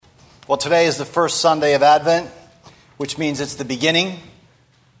Well, today is the first Sunday of Advent, which means it's the beginning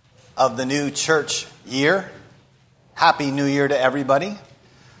of the new church year. Happy New Year to everybody.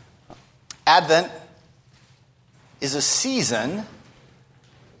 Advent is a season.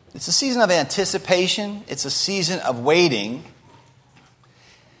 It's a season of anticipation. It's a season of waiting.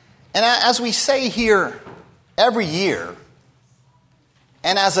 And as we say here every year,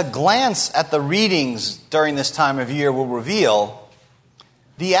 and as a glance at the readings during this time of year will reveal,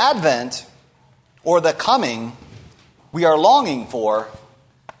 the Advent, or the coming we are longing for,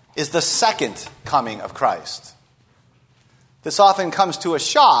 is the second coming of Christ. This often comes to a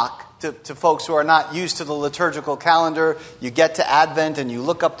shock to folks who are not used to the liturgical calendar. You get to Advent and you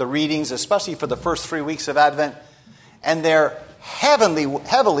look up the readings, especially for the first 3 weeks of Advent, and they're heavily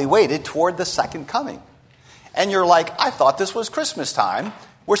weighted toward the second coming. And you're like, I thought this was Christmas time.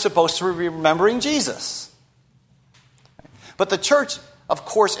 We're supposed to be remembering Jesus. But the church, of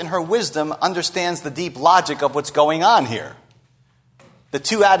course, in her wisdom, understands the deep logic of what's going on here. The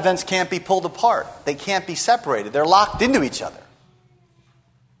two Advents can't be pulled apart. They can't be separated. They're locked into each other.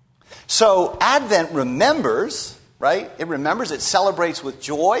 So Advent remembers, right? It remembers, it celebrates with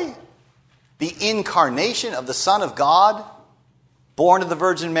joy the incarnation of the Son of God, born of the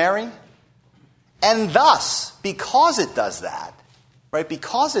Virgin Mary. And thus, because it does that, right?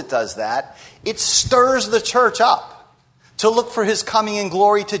 Because it does that, it stirs the church up to look for his coming in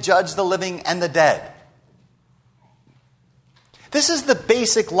glory to judge the living and the dead. This is the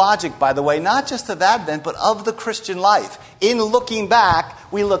basic logic, by the way, not just of Advent, but of the Christian life. In looking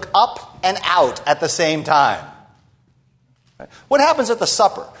back, we look up and out at the same time. What happens at the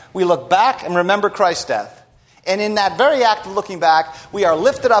supper? We look back and remember Christ's death. And in that very act of looking back, we are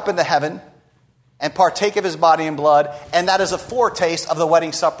lifted up into heaven and partake of his body and blood. And that is a foretaste of the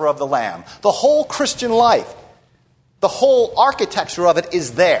wedding supper of the Lamb. The whole Christian life, the whole architecture of it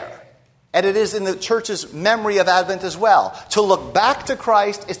is there. And it is in the church's memory of Advent as well. To look back to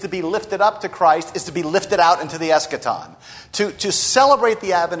Christ is to be lifted up to Christ, is to be lifted out into the eschaton. To celebrate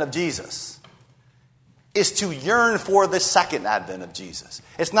the Advent of Jesus is to yearn for the second Advent of Jesus.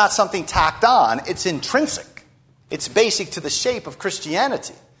 It's not something tacked on, it's intrinsic. It's basic to the shape of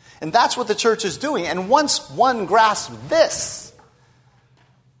Christianity. And that's what the church is doing. And once one grasps this,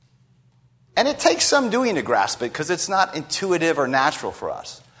 and it takes some doing to grasp it because it's not intuitive or natural for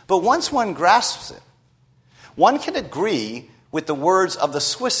us. But once one grasps it, one can agree with the words of the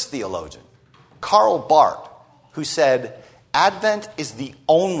Swiss theologian, Karl Barth, who said, Advent is the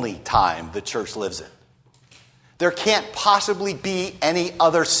only time the church lives in. There can't possibly be any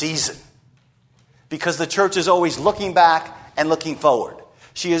other season because the church is always looking back and looking forward.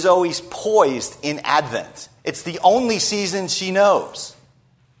 She is always poised in Advent. It's the only season she knows.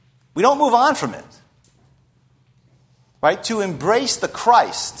 We don't move on from it. Right? To embrace the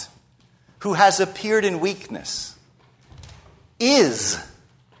Christ who has appeared in weakness is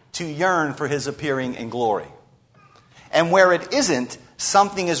to yearn for his appearing in glory. And where it isn't,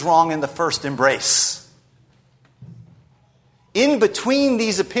 something is wrong in the first embrace. In between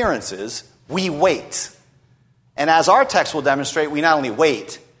these appearances, we wait. And as our text will demonstrate, we not only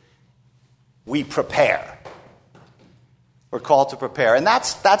wait, we prepare. We're called to prepare. And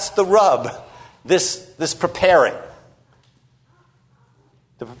that's the rub, this preparing.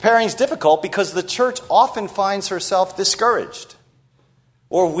 The preparing is difficult because the church often finds herself discouraged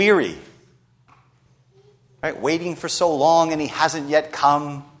or weary. Right? Waiting for so long and he hasn't yet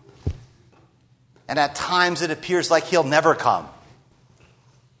come. And at times it appears like he'll never come.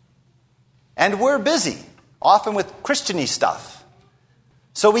 And we're busy, often with Christian-y stuff.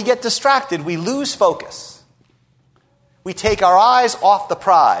 So we get distracted, we lose focus. We take our eyes off the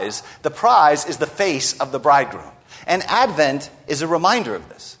prize. The prize is the face of the bridegroom. And Advent is a reminder of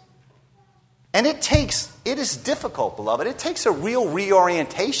this. And it is difficult, beloved. It takes a real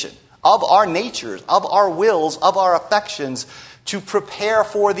reorientation of our natures, of our wills, of our affections to prepare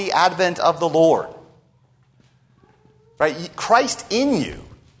for the advent of the Lord. Right? Christ in you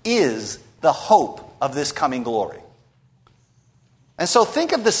is the hope of this coming glory. And so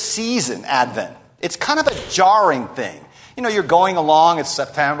think of the season, Advent. It's kind of a jarring thing. You know, you're going along, it's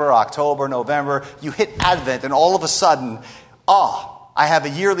September, October, November, you hit Advent, and all of a sudden, I have a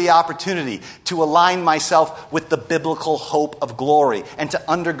yearly opportunity to align myself with the biblical hope of glory and to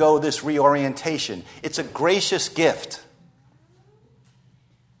undergo this reorientation. It's a gracious gift.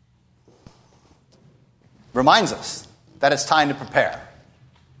 Reminds us that it's time to prepare.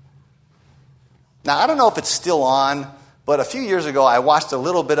 Now, I don't know if it's still on, but a few years ago, I watched a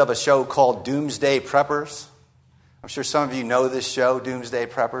little bit of a show called Doomsday Preppers. I'm sure some of you know this show, Doomsday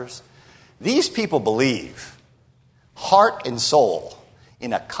Preppers. These people believe, heart and soul,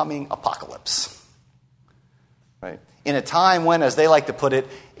 in a coming apocalypse. Right? In a time when, as they like to put it,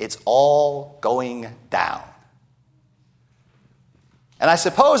 it's all going down. And I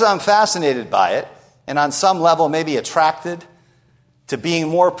suppose I'm fascinated by it, and on some level maybe attracted to being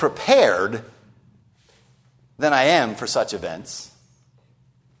more prepared than I am for such events.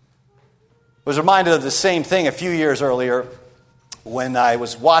 I was reminded of the same thing a few years earlier when I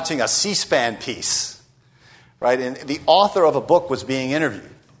was watching a C-SPAN piece, right? And the author of a book was being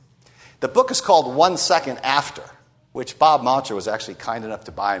interviewed. The book is called 1 Second After, which Bob Moucher was actually kind enough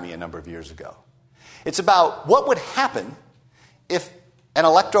to buy me a number of years ago. It's about what would happen if an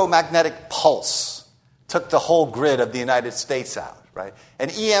electromagnetic pulse took the whole grid of the United States out, right? An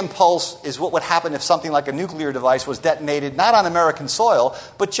EM pulse is what would happen if something like a nuclear device was detonated not on American soil,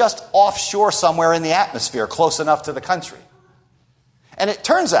 but just offshore somewhere in the atmosphere, close enough to the country. And it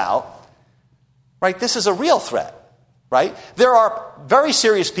turns out, right, this is a real threat, right? There are very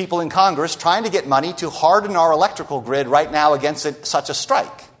serious people in Congress trying to get money to harden our electrical grid right now against such a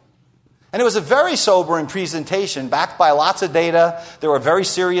strike. And it was a very sobering presentation, backed by lots of data. There were very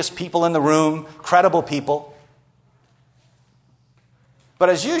serious people in the room, credible people. But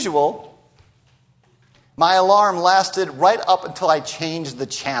as usual, my alarm lasted right up until I changed the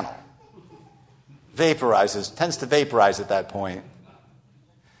channel. Tends to vaporize at that point.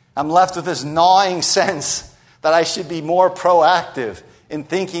 I'm left with this gnawing sense that I should be more proactive in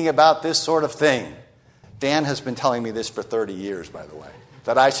thinking about this sort of thing. Dan has been telling me this for 30 years, by the way,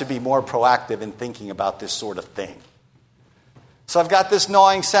 that I should be more proactive in thinking about this sort of thing. So I've got this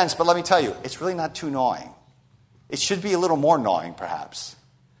gnawing sense, but let me tell you, it's really not too gnawing. It should be a little more gnawing, perhaps.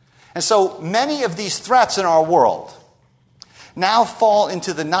 And so many of these threats in our world now fall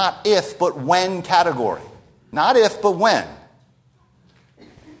into the not if, but when category. Not if, but when.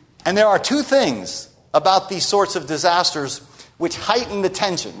 And there are two things about these sorts of disasters which heighten the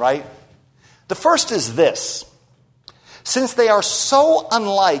tension, right? The first is this. Since they are so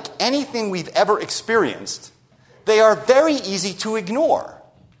unlike anything we've ever experienced, they are very easy to ignore,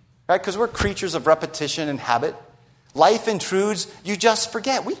 right? Because we're creatures of repetition and habit. Life intrudes, you just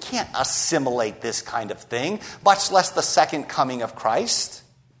forget. We can't assimilate this kind of thing, much less the second coming of Christ,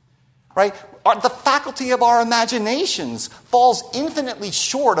 right? The faculty of our imaginations falls infinitely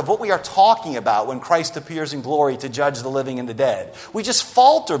short of what we are talking about when Christ appears in glory to judge the living and the dead. We just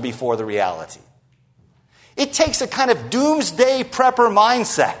falter before the reality. It takes a kind of doomsday prepper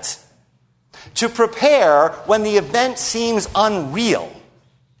mindset to prepare when the event seems unreal.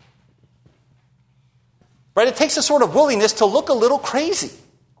 Right? It takes a sort of willingness to look a little crazy.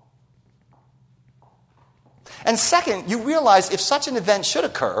 And second, you realize if such an event should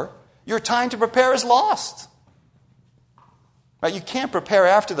occur, your time to prepare is lost. Right? You can't prepare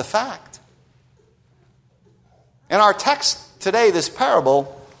after the fact. In our text today, this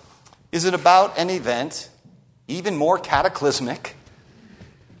parable is about an event even more cataclysmic,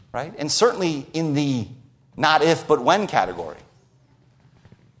 right? And certainly in the not if but when category.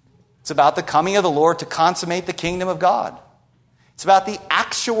 It's about the coming of the Lord to consummate the kingdom of God. It's about the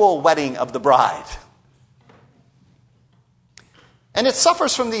actual wedding of the bride. And it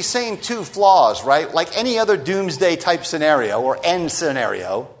suffers from these same two flaws, right? Like any other doomsday type scenario or end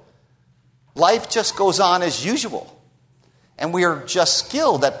scenario, life just goes on as usual. And we are just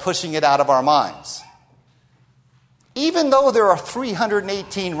skilled at pushing it out of our minds. Even though there are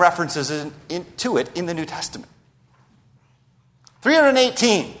 318 references to it in the New Testament.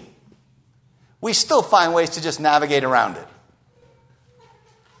 318. We still find ways to just navigate around it.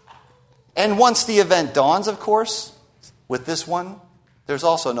 And once the event dawns, of course, with this one, there's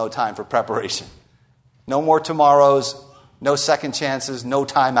also no time for preparation. No more tomorrows, no second chances, no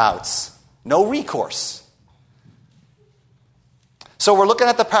timeouts, no recourse. So we're looking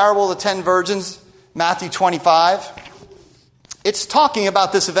at the parable of the 10 virgins, Matthew 25. It's talking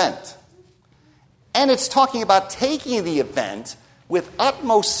about this event. And it's talking about taking the event with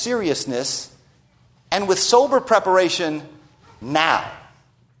utmost seriousness and with sober preparation now.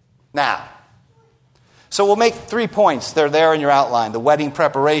 Now. So we'll make 3 points. They're there in your outline. The wedding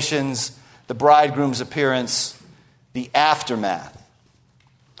preparations, the bridegroom's appearance, the aftermath.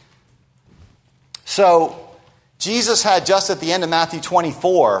 So Jesus had just at the end of Matthew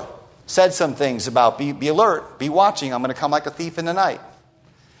 24 said some things about be alert, be watching, I'm going to come like a thief in the night.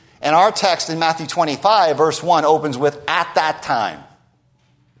 And our text in Matthew 25, verse 1, opens with at that time,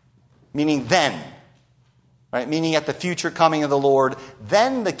 meaning then. Right? Meaning at the future coming of the Lord,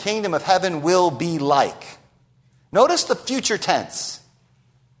 then the kingdom of heaven will be like. Notice the future tense.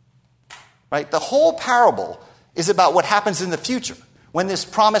 Right? The whole parable is about what happens in the future when this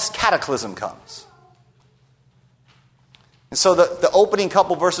promised cataclysm comes. And so the opening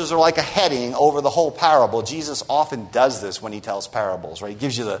couple verses are like a heading over the whole parable. Jesus often does this when he tells parables, right? He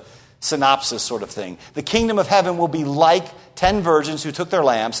gives you the synopsis sort of thing. The kingdom of heaven will be like 10 virgins who took their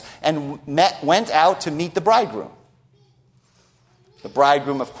lamps and went out to meet the bridegroom. The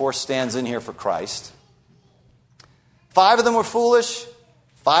bridegroom, of course, stands in here for Christ. 5 of them were foolish,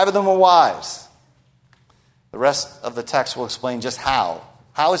 5 of them were wise. The rest of the text will explain just how.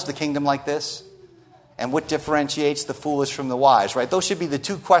 How is the kingdom like this? And what differentiates the foolish from the wise, right? Those should be the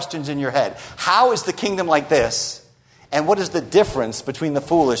 2 questions in your head. How is the kingdom like this? And what is the difference between the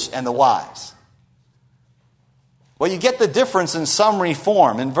foolish and the wise? Well, you get the difference in summary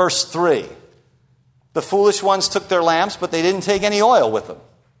form in verse 3. The foolish ones took their lamps, but they didn't take any oil with them.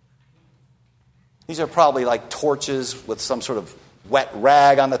 These are probably like torches with some sort of wet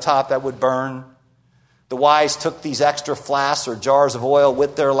rag on the top that would burn. The wise took these extra flasks or jars of oil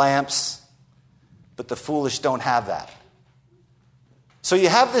with their lamps. But the foolish don't have that. So you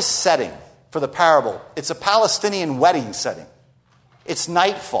have this setting for the parable. It's a Palestinian wedding setting. It's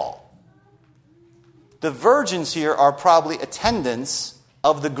nightfall. The virgins here are probably attendants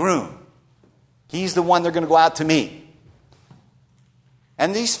of the groom. He's the one they're going to go out to meet.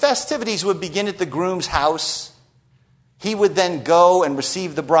 And these festivities would begin at the groom's house. He would then go and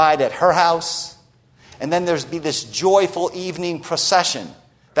receive the bride at her house. And then there'd be this joyful evening procession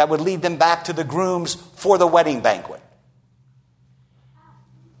that would lead them back to the grooms for the wedding banquet.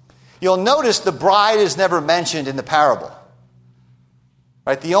 You'll notice the bride is never mentioned in the parable.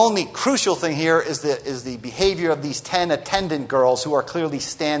 Right? The only crucial thing here is the behavior of these 10 attendant girls who are clearly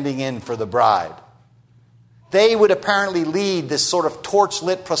standing in for the bride. They would apparently lead this sort of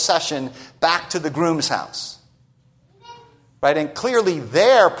torch-lit procession back to the groom's house. Right? And clearly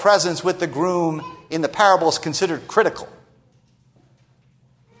their presence with the groom in the parable is considered critical.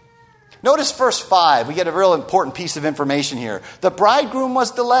 Notice verse 5. We get a real important piece of information here. The bridegroom was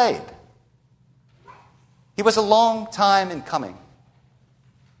delayed. He was a long time in coming.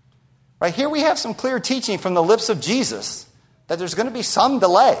 Right here we have some clear teaching from the lips of Jesus that there's going to be some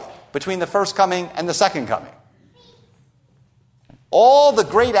delay between the first coming and the second coming. All the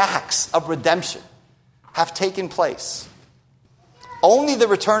great acts of redemption have taken place. Only the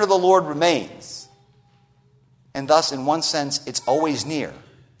return of the Lord remains. And thus, in one sense, it's always near.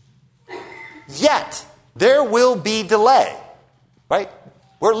 Yet, there will be delay, right?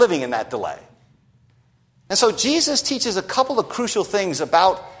 We're living in that delay. And so Jesus teaches a couple of crucial things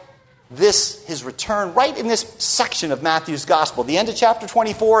about this, his return, right in this section of Matthew's gospel, the end of chapter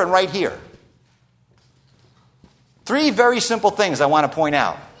 24 and right here. 3 very simple things I want to point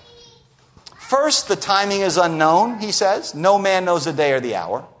out. First, the timing is unknown, he says. No man knows the day or the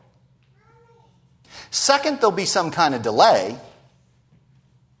hour. Second, there'll be some kind of delay.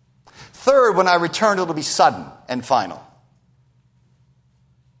 Third, when I return, it'll be sudden and final.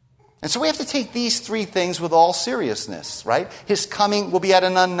 And so we have to take these 3 things with all seriousness, right? His coming will be at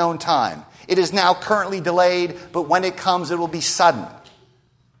an unknown time. It is now currently delayed, but when it comes, it will be sudden.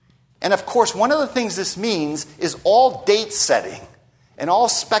 And of course, one of the things this means is all date setting and all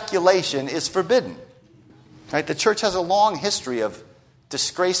speculation is forbidden. Right? The church has a long history of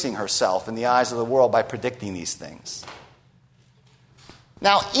disgracing herself in the eyes of the world by predicting these things.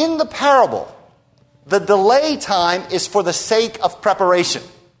 Now, in the parable, the delay time is for the sake of preparation.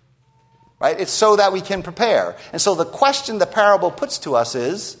 Right? It's so that we can prepare. And so the question the parable puts to us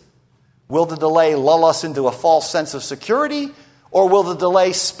is, will the delay lull us into a false sense of security, or will the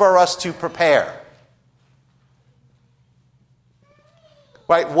delay spur us to prepare?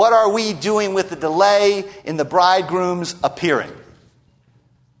 Right? What are we doing with the delay in the bridegroom's appearing?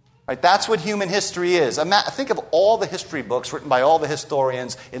 Right? That's what human history is. Think of all the history books written by all the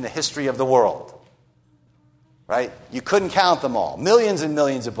historians in the history of the world. Right? You couldn't count them all. Millions and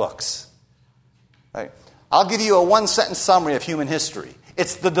millions of books. Right? I'll give you a 1-sentence summary of human history.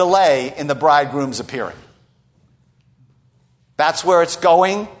 It's the delay in the bridegroom's appearing. That's where it's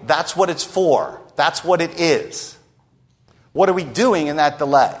going. That's what it's for. That's what it is. What are we doing in that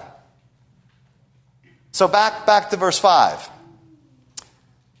delay? So back to verse 5.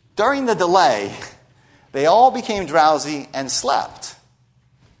 During the delay, they all became drowsy and slept.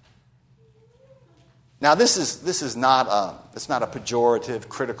 Now this is not a pejorative,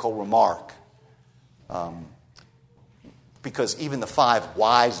 critical remark. Because even the 5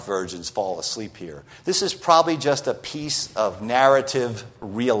 wise virgins fall asleep here. This is probably just a piece of narrative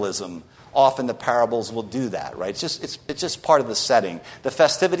realism. Often the parables will do that, right? It's just part of the setting. The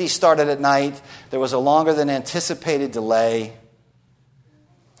festivities started at night. There was a longer than anticipated delay.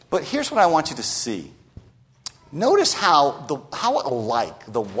 But here's what I want you to see. Notice how alike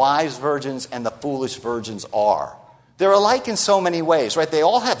the wise virgins and the foolish virgins are. They're alike in so many ways, right? They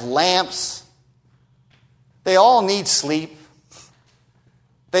all have lamps. They all need sleep.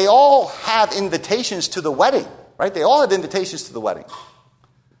 They all have invitations to the wedding, right? They all have invitations to the wedding.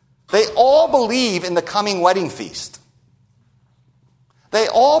 They all believe in the coming wedding feast. They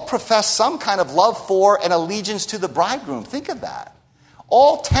all profess some kind of love for and allegiance to the bridegroom. Think of that.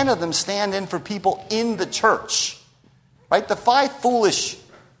 All 10 of them stand in for people in the church. Right? The 5 foolish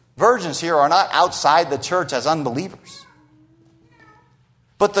virgins here are not outside the church as unbelievers.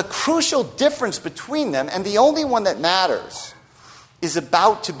 But the crucial difference between them, and the only one that matters, is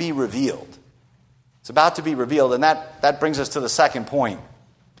about to be revealed. It's about to be revealed, and that brings us to the second point,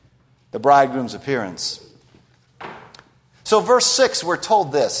 the bridegroom's appearance. So verse 6, we're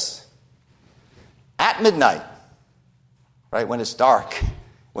told this. At midnight, right, when it's dark,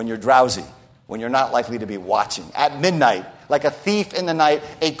 when you're drowsy, when you're not likely to be watching. At midnight, like a thief in the night,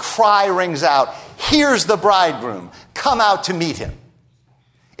 a cry rings out, "Here's the bridegroom. Come out to meet him."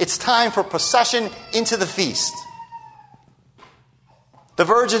 It's time for procession into the feast. The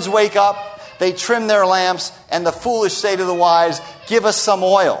virgins wake up, they trim their lamps, and the foolish say to the wise, "Give us some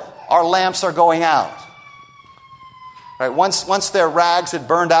oil. Our lamps are going out." Right? Once their rags had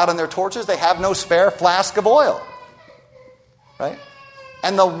burned out on their torches, they have no spare flask of oil. Right?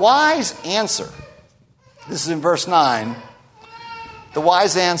 And the wise answer, this is in verse 9, the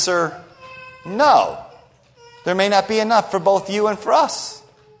wise answer, "No, there may not be enough for both you and for us.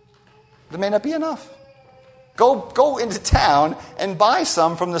 There may not be enough. Go into town and buy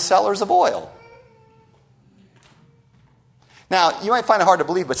some from the sellers of oil." Now, you might find it hard to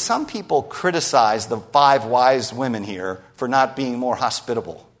believe, but some people criticize the 5 wise women here for not being more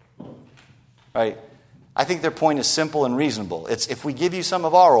hospitable. Right? I think their point is simple and reasonable. It's if we give you some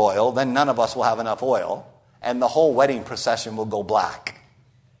of our oil, then none of us will have enough oil, and the whole wedding procession will go black.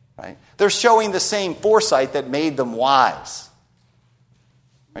 Right? They're showing the same foresight that made them wise.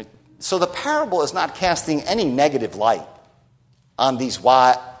 Right? So the parable is not casting any negative light on these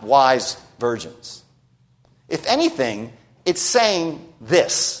wise virgins. If anything, it's saying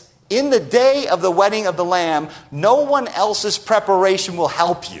this: in the day of the wedding of the Lamb, no one else's preparation will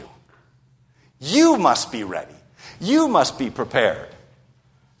help you. You must be ready. You must be prepared.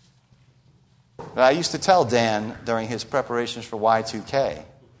 But I used to tell Dan during his preparations for Y2K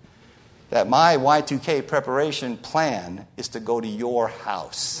that my Y2K preparation plan is to go to your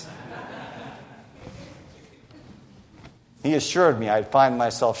house. He assured me I'd find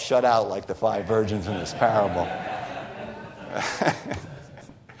myself shut out like the 5 virgins in this parable.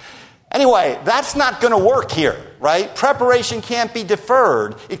 Anyway, that's not going to work here, right? Preparation can't be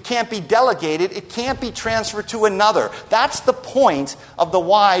deferred. It can't be delegated. It can't be transferred to another. That's the point of the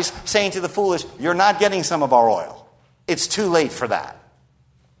wise saying to the foolish, "You're not getting some of our oil. It's too late for that."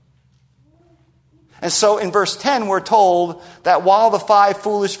 And so in verse 10, we're told that while the 5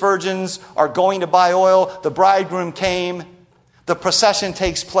 foolish virgins are going to buy oil, the bridegroom came, the procession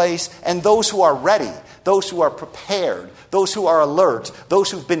takes place, and those who are ready, those who are prepared, those who are alert, those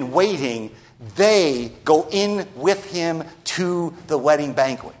who've been waiting, they go in with him to the wedding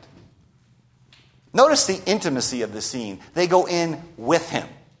banquet. Notice the intimacy of the scene. They go in with him.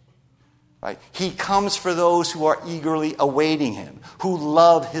 Right? He comes for those who are eagerly awaiting him, who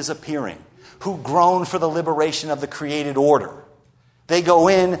love his appearing, who groan for the liberation of the created order. They go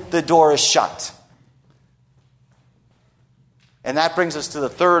in, the door is shut. And that brings us to the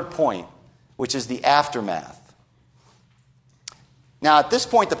third point, which is the aftermath. Now, at this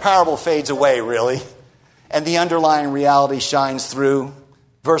point, the parable fades away, really, and the underlying reality shines through.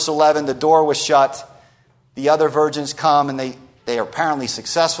 Verse 11, the door was shut. The other virgins come, and they are apparently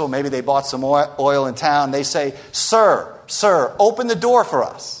successful. Maybe they bought some oil in town. They say, Sir, open the door for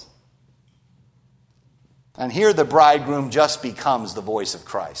us." And here the bridegroom just becomes the voice of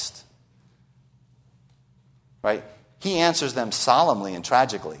Christ. Right? He answers them solemnly and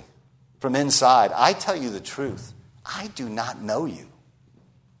tragically from inside. "I tell you the truth, I do not know you."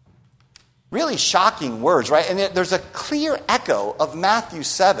 Really shocking words, right? And there's a clear echo of Matthew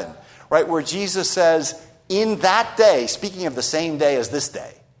 7, right, where Jesus says, in that day, speaking of the same day as this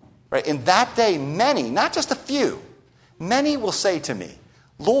day, right, in that day many, not just a few, many will say to me,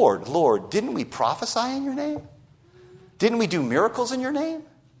 "Lord, Lord, didn't we prophesy in your name? Didn't we do miracles in your name?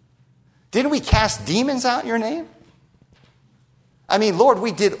 Didn't we cast demons out in your name? I mean, Lord,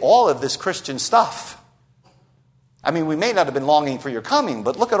 we did all of this Christian stuff. I mean, we may not have been longing for your coming,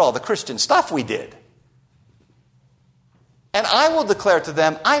 but look at all the Christian stuff we did." And I will declare to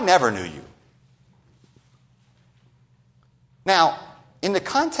them, "I never knew you." Now, in the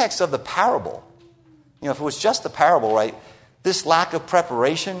context of the parable, if it was just the parable, right, this lack of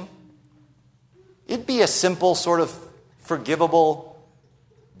preparation, it'd be a simple sort of forgivable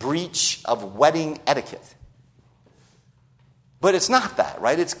breach of wedding etiquette. But it's not that,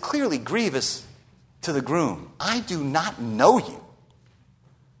 right? It's clearly grievous to the groom. I do not know you.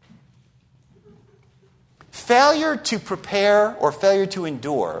 Failure to prepare or failure to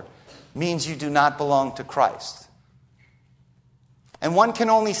endure means you do not belong to Christ. And one can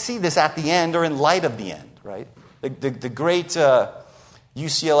only see this at the end or in light of the end, right? The great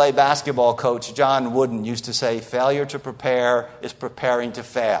UCLA basketball coach John Wooden used to say, failure to prepare is preparing to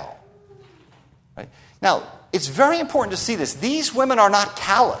fail. Right? Now, it's very important to see this. These women are not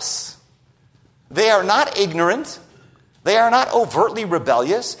callous. They are not ignorant. They are not overtly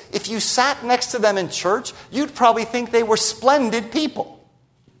rebellious. If you sat next to them in church, you'd probably think they were splendid people.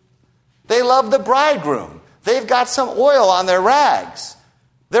 They love the bridegroom. They've got some oil on their rags.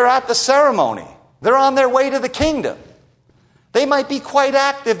 They're at the ceremony. They're on their way to the kingdom. They might be quite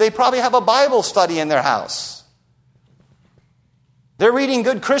active. They probably have a Bible study in their house. They're reading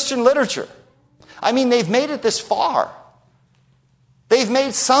good Christian literature. I mean, they've made it this far. They've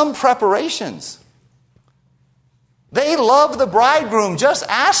made some preparations. They love the bridegroom. Just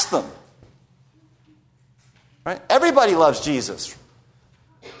ask them. Right? Everybody loves Jesus.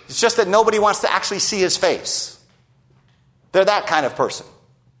 It's just that nobody wants to actually see his face. They're that kind of person.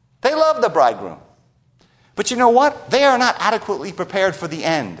 They love the bridegroom. But you know what? They are not adequately prepared for the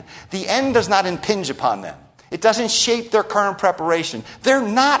end. The end does not impinge upon them. It doesn't shape their current preparation. They're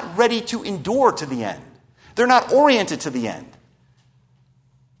not ready to endure to the end. They're not oriented to the end.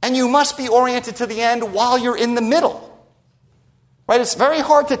 And you must be oriented to the end while you're in the middle. Right? It's very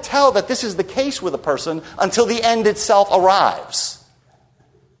hard to tell that this is the case with a person until the end itself arrives.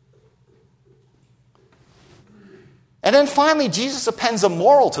 And then finally, Jesus appends a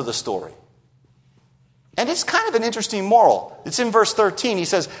moral to the story. And it's kind of an interesting moral. It's in verse 13. He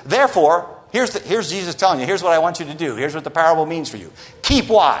says, therefore, here's Jesus telling you, here's what I want you to do. Here's what the parable means for you. Keep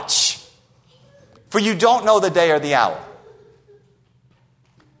watch, for you don't know the day or the hour.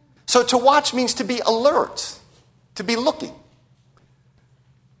 So to watch means to be alert, to be looking.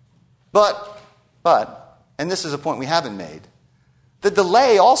 But, and this is a point we haven't made, the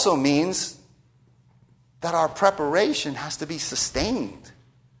delay also means that our preparation has to be sustained.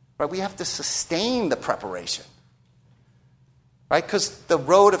 Right? We have to sustain the preparation. Right? Because the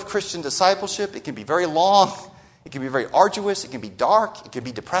road of Christian discipleship, it can be very long, it can be very arduous, it can be dark, it can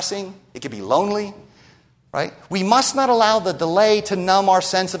be depressing, it can be lonely. Right? We must not allow the delay to numb our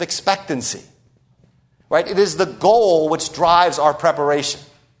sense of expectancy. Right? It is the goal which drives our preparation.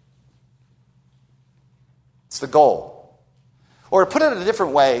 It's the goal. Or to put it in a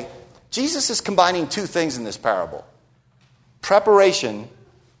different way, Jesus is combining two things in this parable. Preparation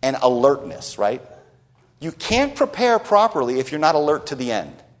and alertness, right? You can't prepare properly if you're not alert to the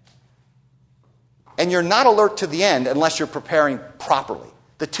end. And you're not alert to the end unless you're preparing properly.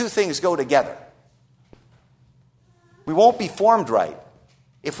 The two things go together. We won't be formed right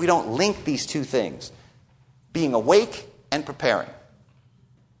if we don't link these two things, being awake and preparing.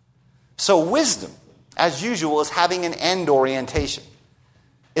 So wisdom, as usual, is having an end orientation.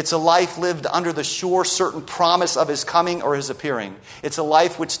 It's a life lived under the sure, certain promise of his coming or his appearing. It's a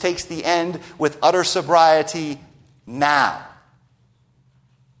life which takes the end with utter sobriety now.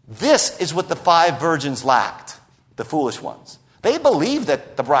 This is what the 5 virgins lacked, the foolish ones. They believed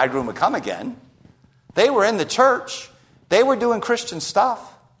that the bridegroom would come again. They were in the church. They were doing Christian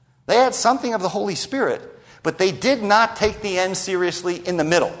stuff. They had something of the Holy Spirit, but they did not take the end seriously in the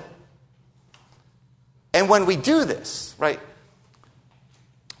middle. And when we do this, right,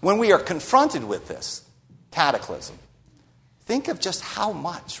 when we are confronted with this cataclysm, think of just how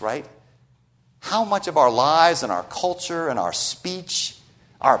much, right? How much of our lives and our culture and our speech,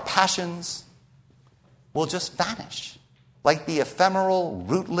 our passions will just vanish like the ephemeral,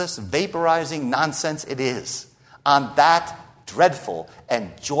 rootless, vaporizing nonsense it is on that dreadful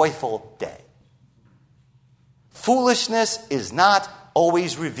and joyful day. Foolishness is not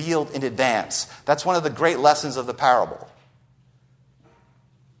always revealed in advance. That's one of the great lessons of the parable.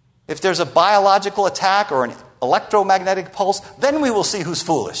 If there's a biological attack or an electromagnetic pulse, then we will see who's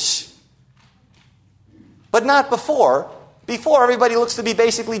foolish. But not before. Before, everybody looks to be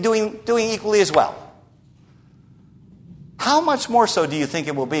basically doing equally as well. How much more so do you think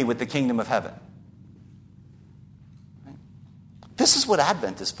it will be with the kingdom of heaven? This is what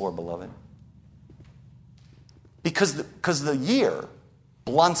Advent is for, beloved. Because the year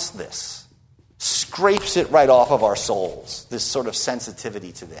blunts this, scrapes it right off of our souls, this sort of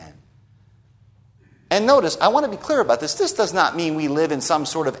sensitivity to the end. And notice, I want to be clear about this. This does not mean we live in some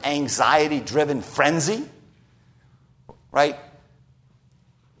sort of anxiety-driven frenzy, right?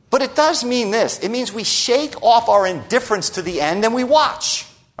 But it does mean this. It means we shake off our indifference to the end and we watch.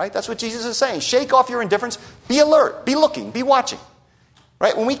 Right? That's what Jesus is saying. Shake off your indifference. Be alert. Be looking. Be watching.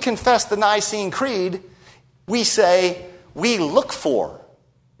 Right? When we confess the Nicene Creed, we say we look for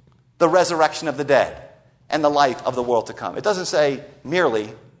the resurrection of the dead and the life of the world to come. It doesn't say merely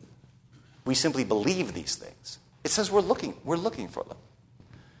we simply believe these things. It says we're looking for them.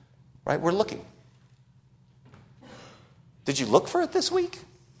 Right? We're looking. Did you look for it this week?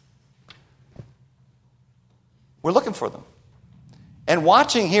 We're looking for them. And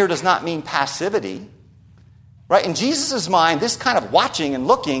watching here does not mean passivity. Right? In Jesus' mind, this kind of watching and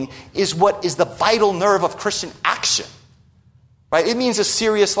looking is what is the vital nerve of Christian action. Right? It means a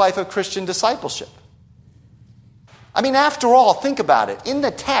serious life of Christian discipleship. I mean, after all, think about it. In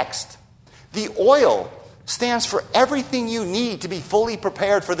the text, the oil stands for everything you need to be fully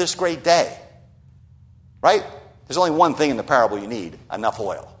prepared for this great day. Right? There's only one thing in the parable you need: enough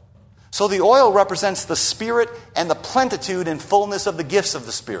oil. So the oil represents the Spirit and the plenitude and fullness of the gifts of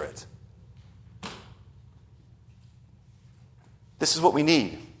the Spirit. This is what we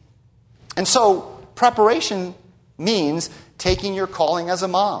need. And so preparation means taking your calling as a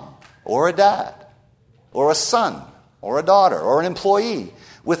mom or a dad or a son or a daughter or an employee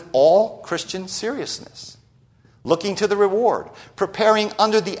with all Christian seriousness. Looking to the reward. Preparing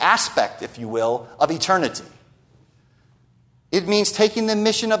under the aspect, if you will, of eternity. It means taking the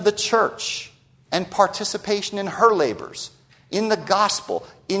mission of the church and participation in her labors, in the gospel,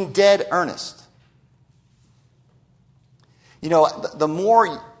 in dead earnest. You know, the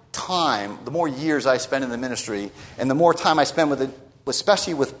more time, the more years I spend in the ministry, and the more time I spend with it,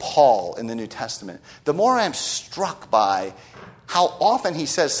 especially with Paul in the New Testament, the more I'm struck by how often he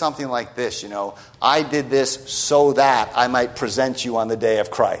says something like this, I did this so that I might present you on the day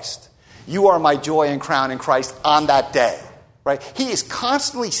of Christ. You are my joy and crown in Christ on that day. Right? He is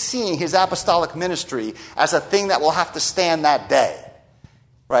constantly seeing his apostolic ministry as a thing that will have to stand that day.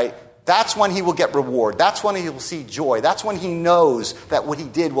 Right? That's when he will get reward. That's when he will see joy. That's when he knows that what he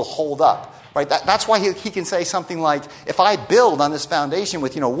did will hold up. Right? That's why he can say something like, if I build on this foundation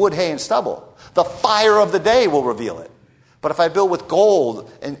with wood, hay, and stubble, the fire of the day will reveal it. But if I build with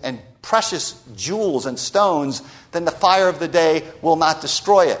gold and precious jewels and stones, then the fire of the day will not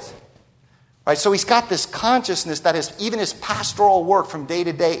destroy it. Right, so he's got this consciousness that even his pastoral work from day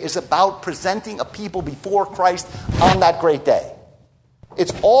to day is about presenting a people before Christ on that great day.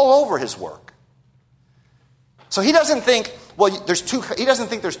 It's all over his work. So he doesn't think, there's two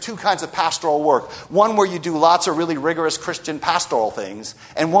kinds of pastoral work. One where you do lots of really rigorous Christian pastoral things,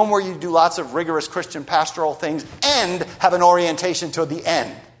 and one where you do lots of rigorous Christian pastoral things and have an orientation to the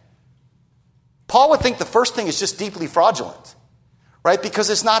end. Paul would think the first thing is just deeply fraudulent. Right? Because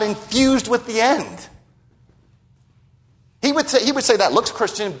it's not infused with the end. He would say that looks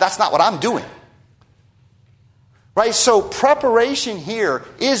Christian, that's not what I'm doing. Right? So preparation here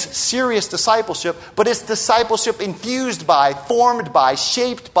is serious discipleship, but it's discipleship infused by, formed by,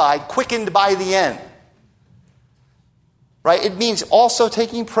 shaped by, quickened by the end. Right? It means also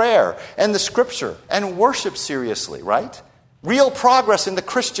taking prayer and the scripture and worship seriously, right? Real progress in the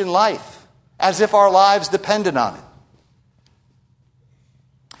Christian life, as if our lives depended on it.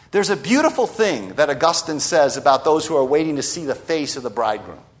 There's a beautiful thing that Augustine says about those who are waiting to see the face of the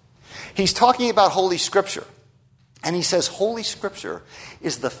bridegroom. He's talking about Holy Scripture. And he says Holy Scripture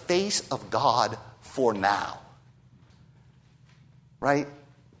is the face of God for now. Right?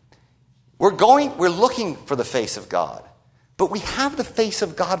 We're looking for the face of God. But we have the face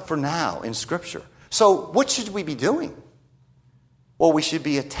of God for now in Scripture. So what should we be doing? Well, we should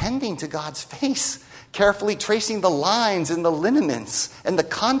be attending to God's face, carefully tracing the lines and the lineaments and the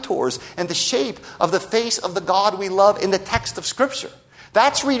contours and the shape of the face of the God we love in the text of Scripture.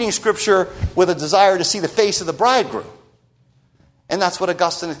 That's reading Scripture with a desire to see the face of the bridegroom. And that's what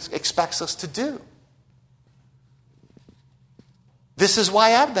Augustine expects us to do. This is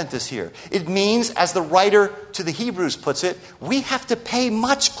why Advent is here. It means, as the writer to the Hebrews puts it, we have to pay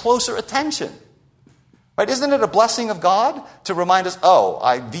much closer attention. Right? Isn't it a blessing of God to remind us,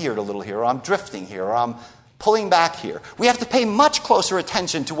 I veered a little here, or I'm drifting here, or I'm pulling back here. We have to pay much closer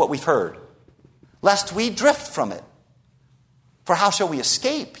attention to what we've heard, lest we drift from it. For how shall we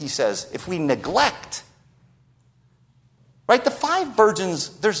escape, he says, if we neglect? Right? The 5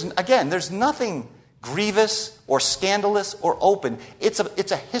 virgins, there's nothing grievous or scandalous or open. It's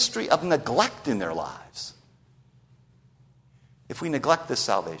a history of neglect in their lives. If we neglect this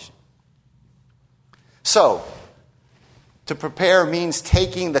salvation. So, to prepare means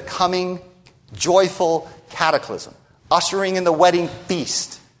taking the coming joyful cataclysm, ushering in the wedding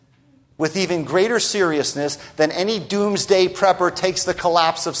feast with even greater seriousness than any doomsday prepper takes the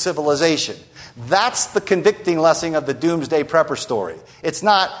collapse of civilization. That's the convicting lesson of the doomsday prepper story. It's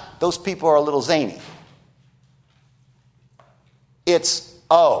not, those people are a little zany. It's,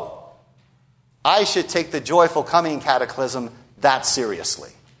 I should take the joyful coming cataclysm that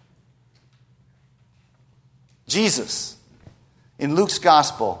seriously. Jesus, in Luke's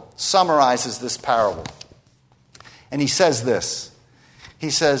gospel, summarizes this parable. And he says this. He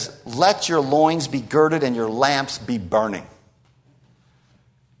says, let your loins be girded and your lamps be burning.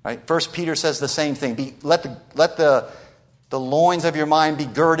 Right? 1 Peter says the same thing. Let the loins of your mind be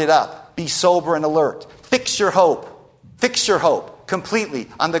girded up. Be sober and alert. Fix your hope completely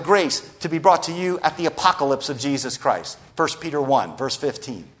on the grace to be brought to you at the apocalypse of Jesus Christ. 1 Peter 1, verse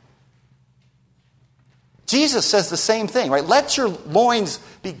 15. Jesus says the same thing, right? Let your loins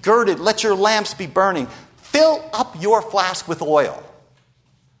be girded. Let your lamps be burning. Fill up your flask with oil.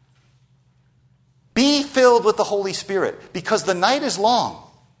 Be filled with the Holy Spirit, because the night is long,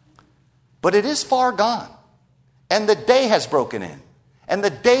 but it is far gone, and the day has broken in, and the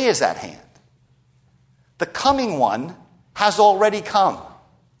day is at hand. The coming one has already come.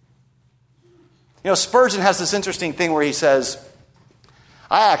 You know, Spurgeon has this interesting thing where he says,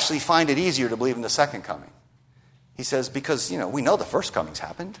 I actually find it easier to believe in the second coming. He says, because, we know the first coming's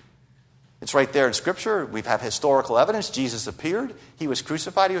happened. It's right there in Scripture. We have historical evidence. Jesus appeared. He was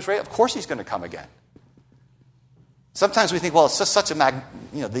crucified. He was raised. Of course he's going to come again. Sometimes we think, well, it's just such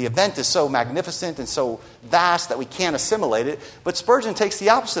the event is so magnificent and so vast that we can't assimilate it. But Spurgeon takes the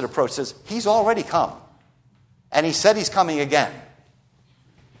opposite approach, says, he's already come. And he said he's coming again.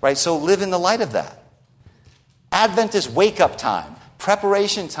 Right? So live in the light of that. Advent is wake-up time,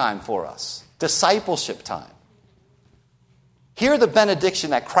 preparation time for us, discipleship time. Hear the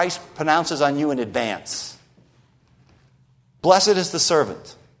benediction that Christ pronounces on you in advance. Blessed is the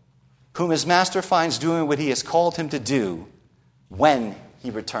servant whom his master finds doing what he has called him to do when he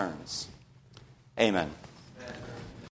returns. Amen.